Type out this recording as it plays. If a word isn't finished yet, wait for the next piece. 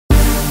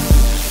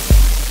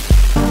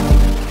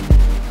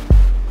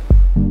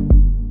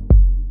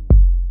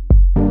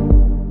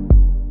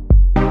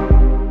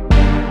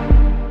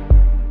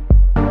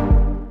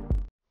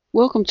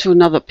Welcome to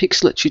another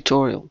Pixlr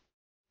tutorial,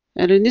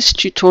 and in this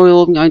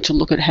tutorial I'm going to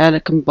look at how to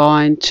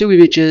combine two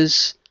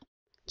images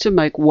to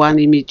make one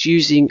image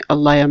using a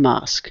layer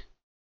mask.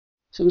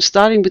 So I'm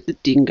starting with the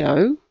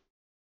dingo,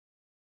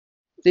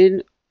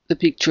 then the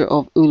picture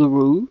of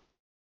Uluru,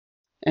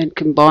 and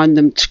combine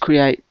them to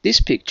create this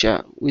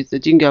picture with the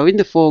dingo in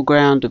the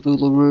foreground of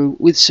Uluru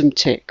with some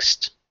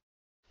text.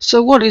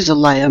 So what is a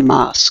layer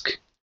mask?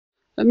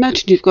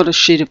 Imagine you've got a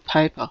sheet of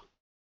paper,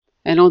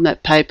 and on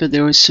that paper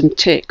there is some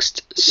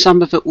text.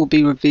 Some of it will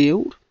be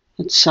revealed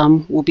and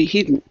some will be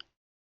hidden.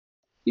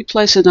 You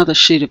place another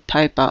sheet of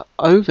paper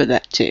over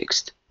that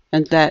text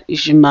and that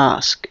is your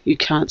mask. You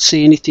can't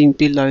see anything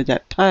below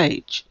that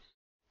page.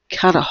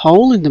 Cut a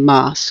hole in the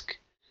mask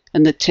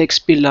and the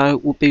text below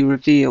will be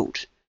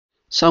revealed.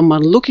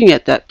 Someone looking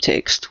at that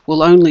text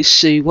will only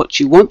see what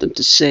you want them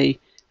to see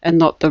and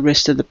not the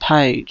rest of the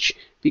page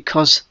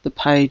because the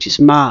page is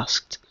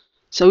masked.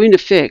 So in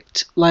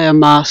effect, layer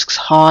masks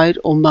hide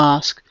or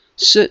mask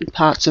certain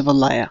parts of a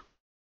layer.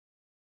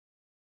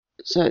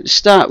 So to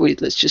start with,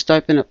 let's just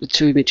open up the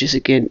two images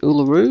again,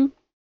 Uluru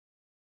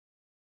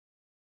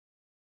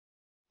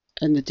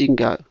and the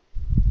dingo.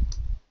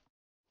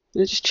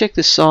 Now just check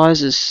the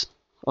sizes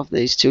of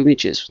these two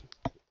images.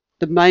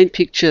 The main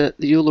picture,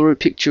 the Uluru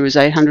picture, is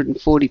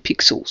 840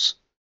 pixels,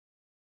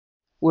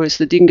 whereas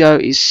the dingo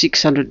is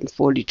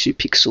 642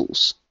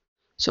 pixels.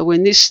 So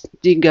when this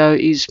dingo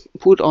is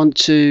put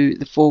onto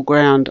the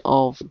foreground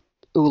of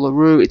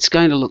Uluru, it's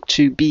going to look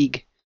too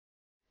big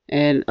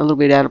and a little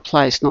bit out of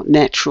place, not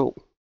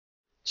natural.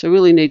 So we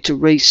really need to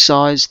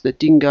resize the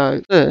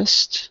dingo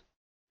first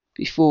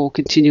before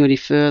continue any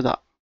further.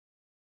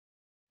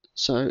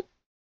 So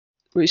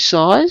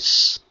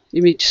resize,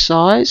 image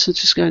size, I'm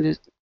just going to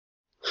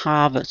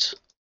halve it.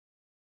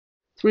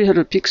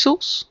 300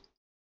 pixels,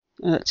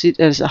 that's it,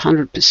 that is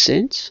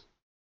 100%.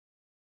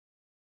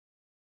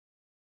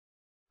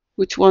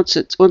 Which once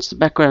the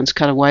background's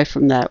cut away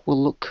from that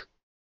will look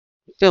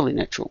fairly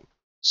natural.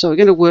 So we're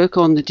going to work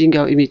on the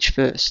dingo image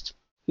first.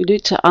 We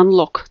need to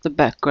unlock the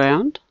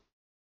background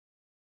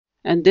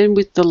and then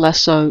with the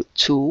lasso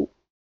tool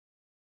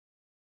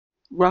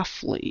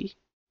roughly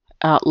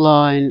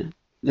outline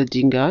the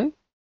dingo.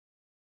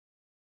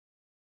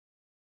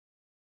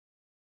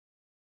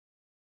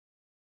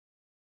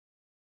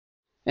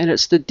 And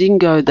it's the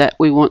dingo that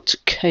we want to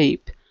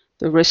keep.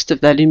 The rest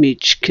of that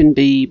image can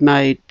be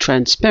made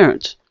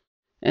transparent.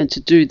 And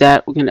to do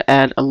that, we're going to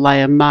add a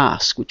layer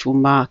mask, which will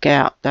mark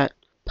out that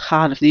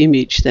part of the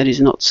image that is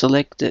not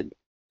selected.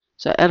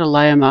 So add a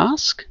layer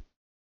mask,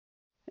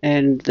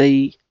 and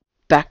the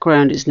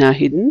background is now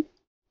hidden.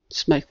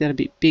 Just make that a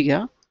bit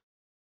bigger.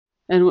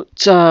 And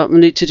what we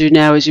need to do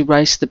now is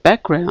erase the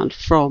background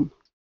from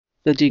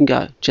the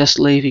dingo, just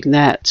leaving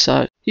that.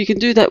 So you can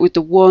do that with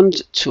the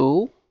wand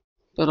tool,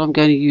 but I'm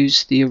going to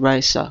use the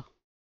eraser.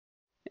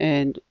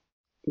 And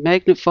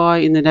magnify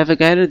in the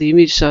navigator the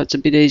image so it's a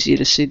bit easier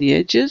to see the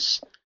edges.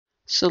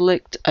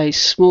 Select a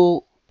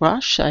small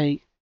brush,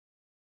 a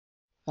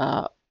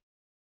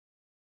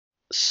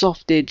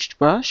soft edged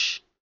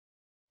brush,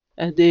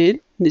 and then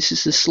this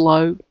is the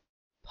slow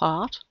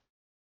part,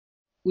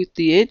 with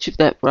the edge of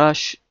that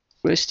brush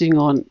resting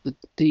on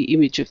the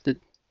image of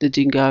the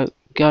dingo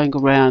going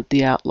around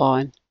the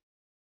outline.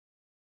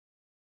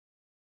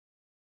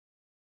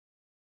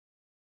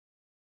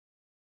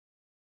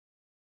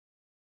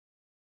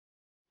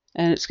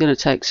 And it's going to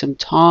take some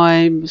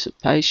time, some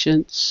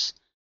patience.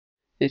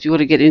 If you want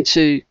to get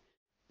into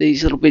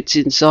these little bits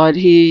inside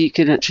here, you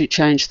can actually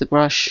change the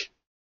brush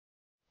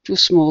to a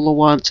smaller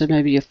one, so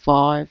maybe a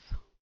 5,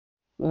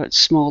 where it's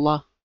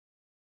smaller.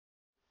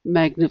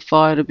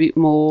 Magnify it a bit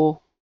more,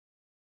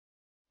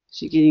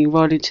 so you're getting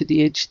right into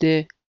the edge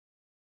there.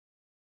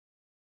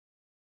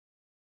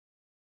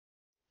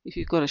 If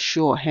you've got a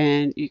short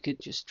hand, you can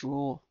just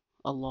draw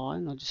a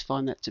line. I just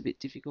find that's a bit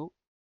difficult.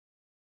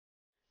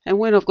 And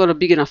when I've got a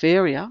big enough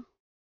area,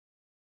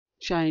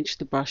 change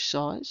the brush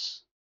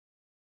size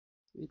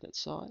with that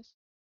size,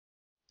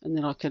 and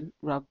then I can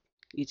rub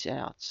it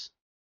out.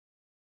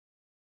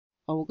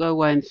 I will go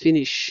away and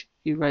finish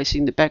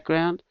erasing the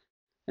background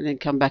and then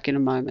come back in a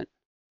moment.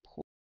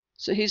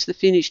 So here's the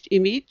finished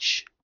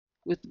image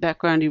with the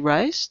background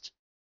erased.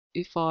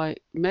 If I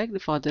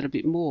magnify that a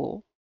bit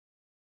more,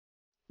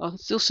 I can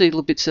still see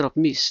little bits that I've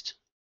missed.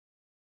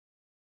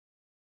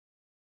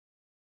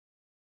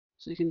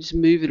 So you can just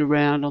move it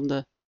around on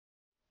the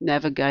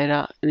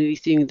navigator, and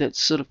anything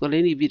that's sort of got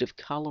any bit of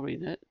colour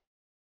in it,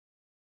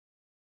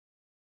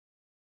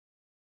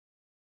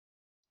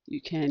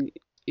 you can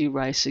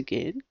erase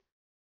again.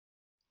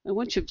 And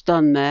once you've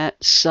done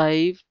that,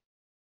 save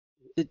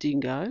the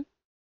dingo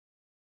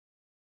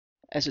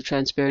as a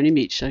transparent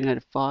image. So I'm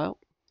going to File,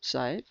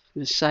 Save. I'm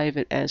going to save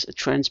it as a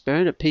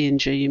transparent, a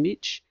PNG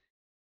image.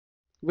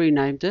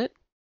 Renamed it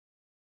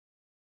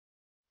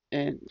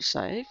and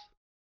save.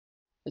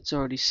 It's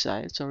already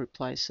saved, so I'll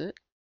replace it.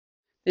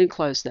 Then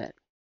close that.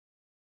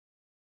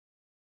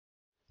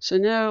 So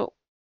now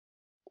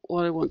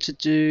what I want to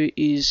do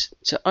is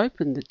to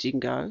open the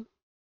dingo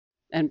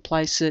and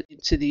place it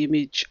into the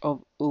image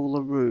of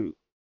Uluru.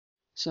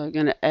 So I'm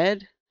going to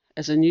add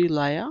as a new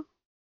layer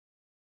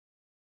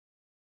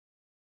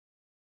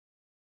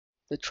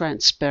the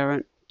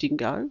transparent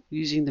dingo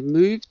using the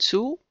Move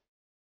tool.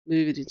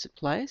 Move it into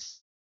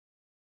place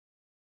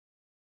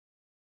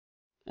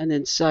and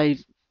then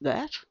save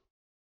that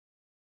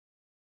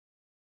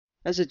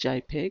as a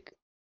JPEG,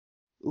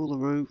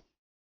 Uluru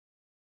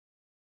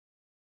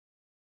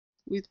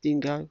with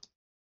dingo,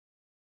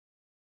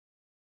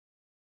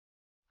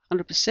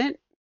 100%.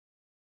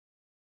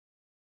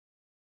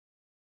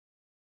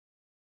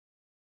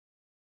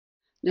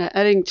 Now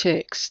adding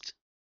text.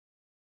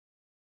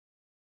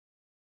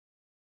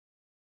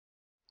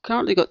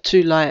 Currently got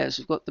two layers.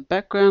 We've got the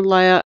background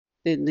layer,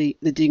 then the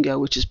dingo,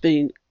 which has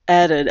been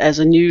added as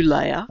a new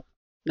layer.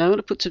 Now I'm going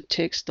to put some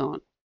text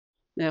on.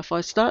 Now if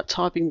I start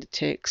typing the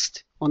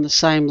text on the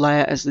same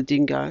layer as the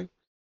dingo,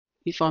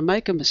 if I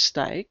make a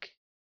mistake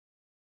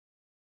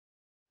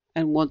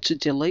and want to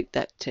delete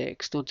that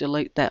text or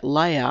delete that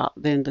layer,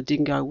 then the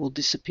dingo will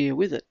disappear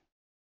with it.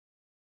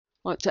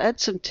 Like to add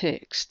some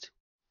text,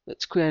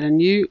 let's create a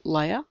new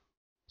layer.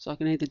 So I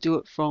can either do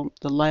it from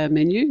the layer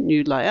menu,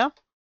 new layer,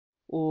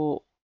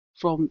 or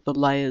from the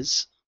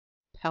layers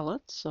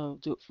palette. So I'll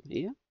do it from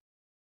here.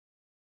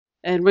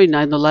 And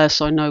rename the layer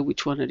so I know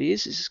which one it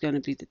is. This is going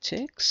to be the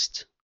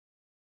text.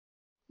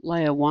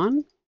 Layer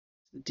 1,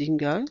 the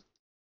dingo.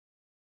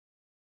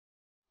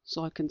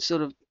 So I can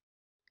sort of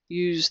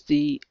use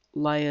the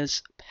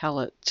layers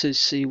palette to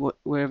see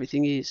where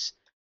everything is.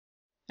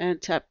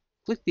 And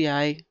click the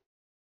A.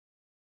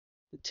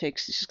 The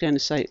text is just going to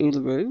say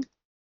Uluru.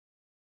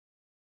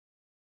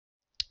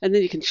 And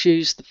then you can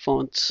choose the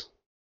font.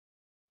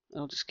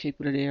 I'll just keep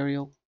it at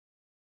Arial.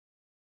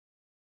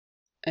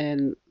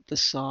 And the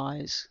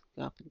size,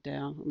 go up and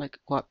down. I'll make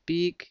it quite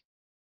big.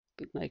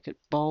 Could make it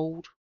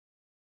bold.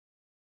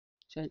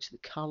 Change the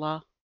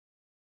color.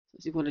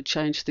 If you want to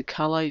change the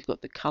color, you've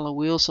got the color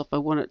wheel. So if I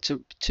want it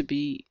to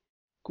be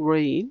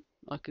green,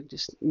 I can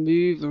just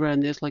move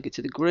around there till I get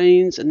to the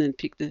greens and then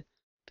pick the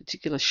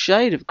particular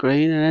shade of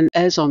green. And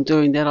as I'm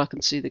doing that, I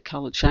can see the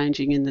color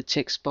changing in the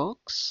text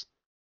box.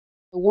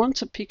 I want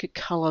to pick a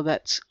color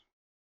that's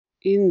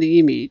in the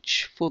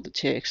image for the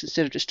text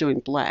instead of just doing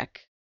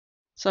black.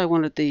 So I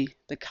wanted the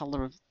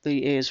color of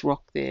the Ayers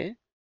Rock there.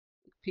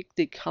 Pick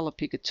the color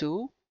picker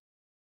tool,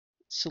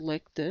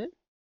 select it,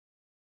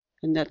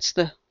 and that's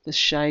the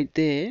shade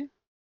there.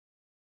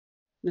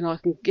 Then I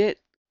can get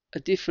a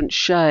different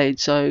shade.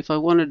 So if I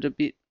wanted a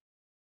bit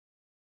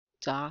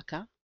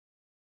darker,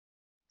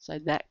 say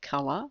that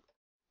color.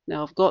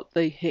 Now I've got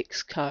the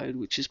hex code,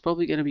 which is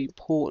probably going to be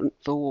important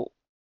for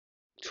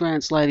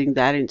translating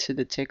that into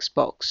the text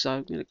box. So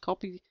I'm going to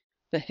copy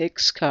the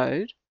hex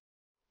code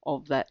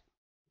of that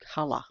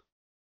color.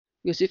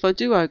 Because if I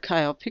do OK,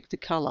 I'll pick the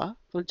color.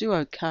 If I do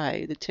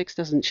OK, the text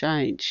doesn't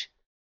change.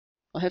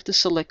 I have to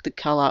select the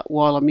color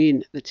while I'm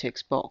in the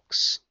text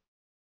box.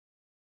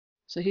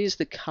 So here's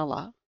the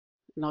color,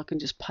 and I can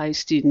just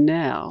paste in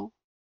now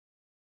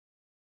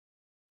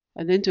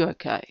and then do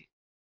OK.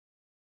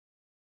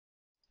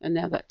 And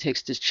now that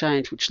text has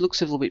changed, which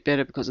looks a little bit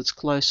better because it's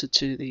closer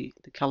to the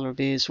color of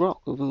Ayers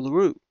Rock, of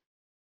Uluru.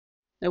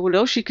 Now what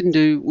else you can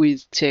do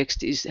with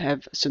text is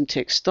have some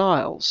text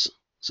styles.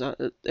 So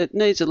it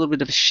needs a little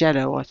bit of a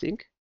shadow, I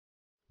think.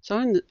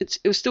 So it's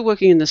still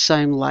working in the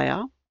same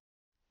layer.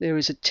 There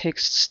is a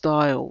text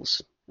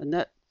styles, and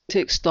that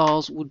text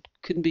styles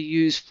can be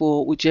used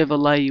for whichever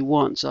layer you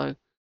want. So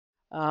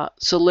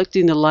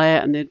selecting the layer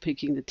and then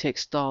picking the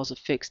text styles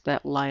affects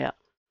that layer.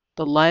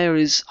 The layer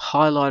is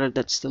highlighted,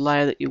 that's the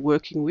layer that you're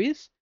working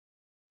with.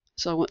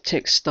 So I want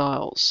text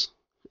styles,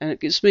 and it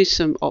gives me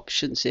some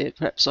options there.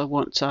 Perhaps I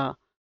want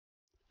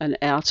an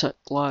outer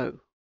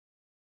glow.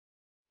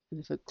 And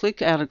if I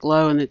click outer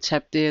glow and then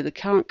tap there, the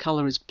current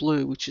color is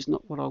blue, which is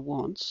not what I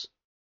want.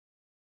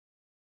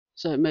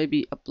 So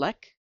maybe a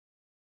black.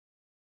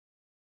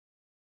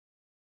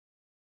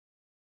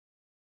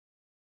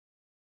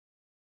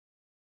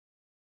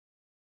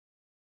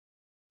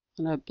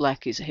 I know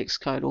black is a hex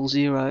code, all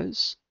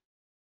zeros.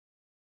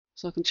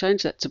 So I can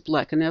change that to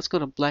black, and now it's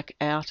got a black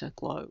outer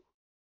glow.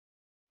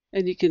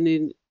 And you can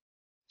then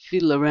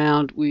fiddle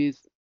around with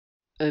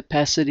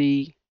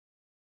opacity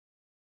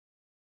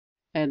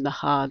and the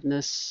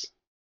hardness,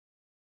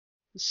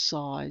 the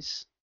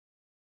size.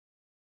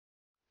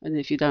 And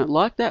if you don't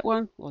like that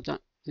one, well, I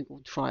don't think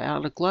we'll try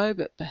outer glow,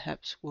 but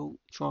perhaps we'll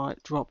try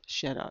drop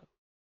shadow.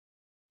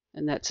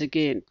 And that's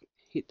again,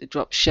 hit the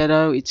drop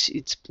shadow,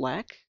 it's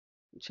black.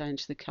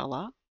 Change the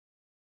color.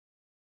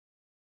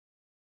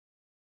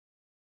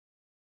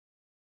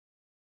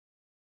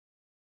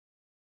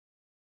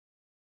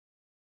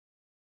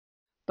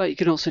 But you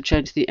can also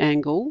change the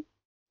angle.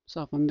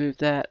 So if I move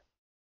that,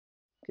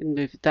 I can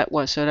move it that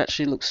way so it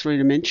actually looks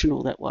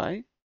three-dimensional that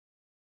way.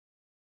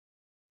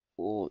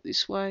 Or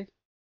this way.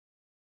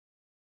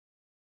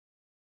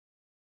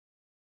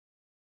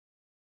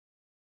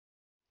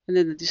 And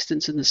then the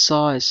distance and the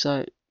size,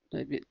 so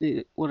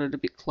maybe want it a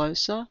bit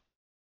closer.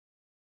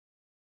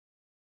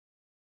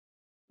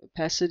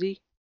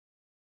 Opacity,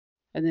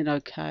 and then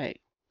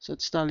OK. So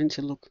it's starting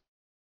to look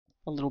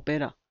a little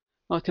better.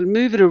 I can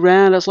move it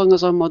around as long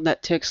as I'm on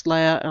that text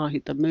layer and I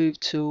hit the move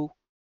tool.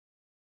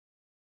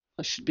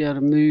 I should be able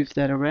to move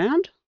that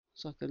around,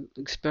 so I can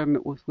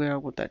experiment with where I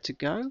want that to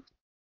go.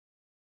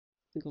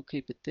 I think I'll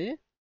keep it there.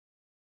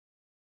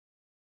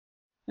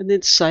 And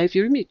then save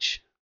your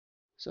image.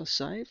 So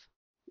save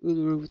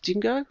Uluru with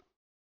Dingo.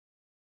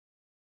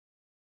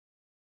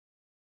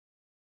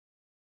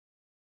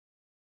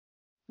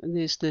 And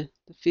there's the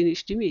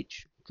finished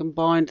image.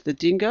 Combined the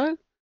dingo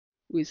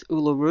with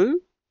Uluru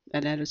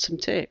and added some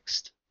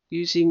text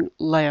using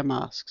layer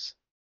masks.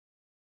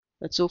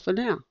 That's all for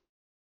now.